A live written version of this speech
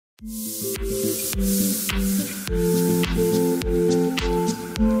Birds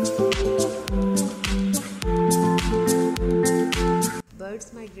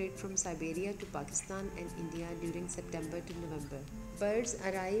migrate from Siberia to Pakistan and India during September to November. Birds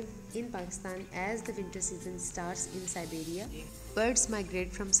arrive in Pakistan as the winter season starts in Siberia. Birds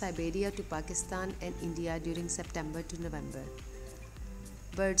migrate from Siberia to Pakistan and India during September to November.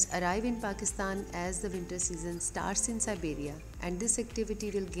 Birds arrive in Pakistan as the winter season starts in Siberia, and this activity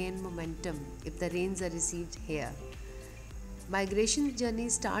will gain momentum if the rains are received here. Migration journey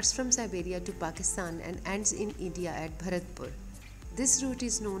starts from Siberia to Pakistan and ends in India at Bharatpur. This route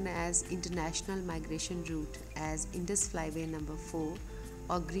is known as International Migration Route as Indus Flyway number 4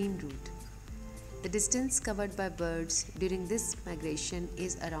 or Green Route. The distance covered by birds during this migration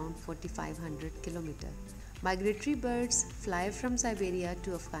is around 4,500 km. Migratory birds fly from Siberia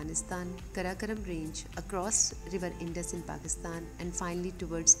to Afghanistan, Karakoram range, across River Indus in Pakistan and finally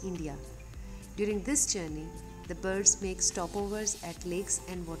towards India. During this journey, the birds make stopovers at lakes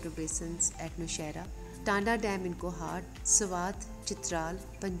and water basins at Nowshera, Tanda Dam in Kohat, Swat, Chitral,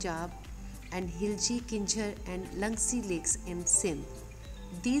 Punjab, and Hilji, Kinjhar and Langsi lakes in Sindh.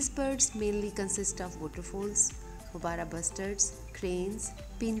 These birds mainly consist of waterfowls, Hubara bustards, cranes,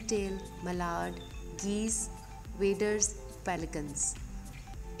 pintail, mallard, geese, waders, pelicans.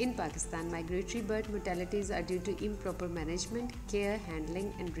 In Pakistan, migratory bird mortalities are due to improper management, care,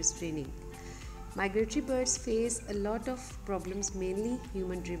 handling, and restraining. Migratory birds face a lot of problems, mainly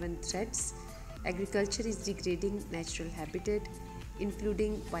human-driven threats. Agriculture is degrading natural habitat,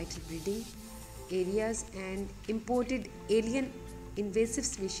 including vital breeding areas, and imported alien invasive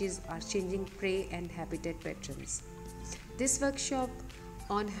species are changing prey and habitat patterns. This workshop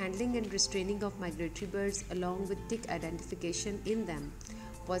on handling and restraining of migratory birds along with tick identification in them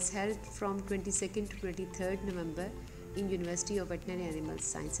was held from 22nd to 23rd November in University of Veterinary Animal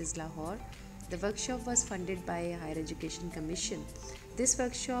Sciences, Lahore. The workshop was funded by a Higher Education Commission. This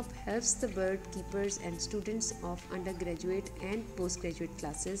workshop helps the bird keepers and students of undergraduate and postgraduate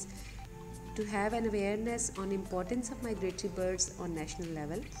classes to have an awareness on importance of migratory birds on national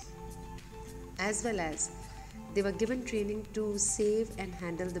level, as well as they were given training to save and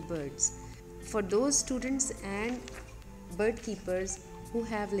handle the birds. For those students and bird keepers who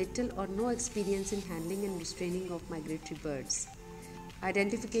have little or no experience in handling and restraining of migratory birds.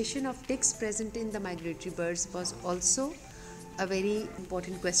 Identification of ticks present in the migratory birds was also a very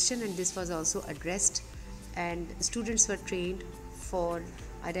important question, and this was also addressed, and students were trained for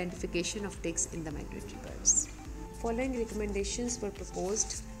identification of ticks in the migratory birds. Following recommendations were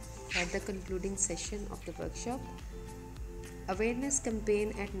proposed at the concluding session of the workshop. Awareness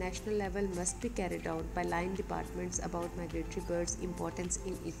campaign at national level must be carried out by line departments about migratory birds' importance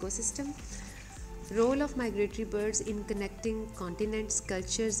in ecosystem. Role of migratory birds in connecting continents,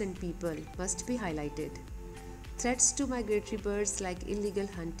 cultures and people must be highlighted. Threats to migratory birds like illegal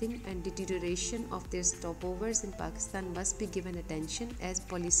hunting and deterioration of their stopovers in Pakistan must be given attention as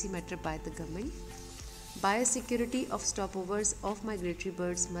policy matter by the government. Biosecurity of stopovers of migratory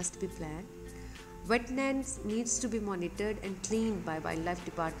birds must be planned. Wetlands needs to be monitored and cleaned by Wildlife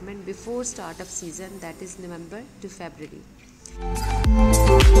Department before start of season, that is November to February.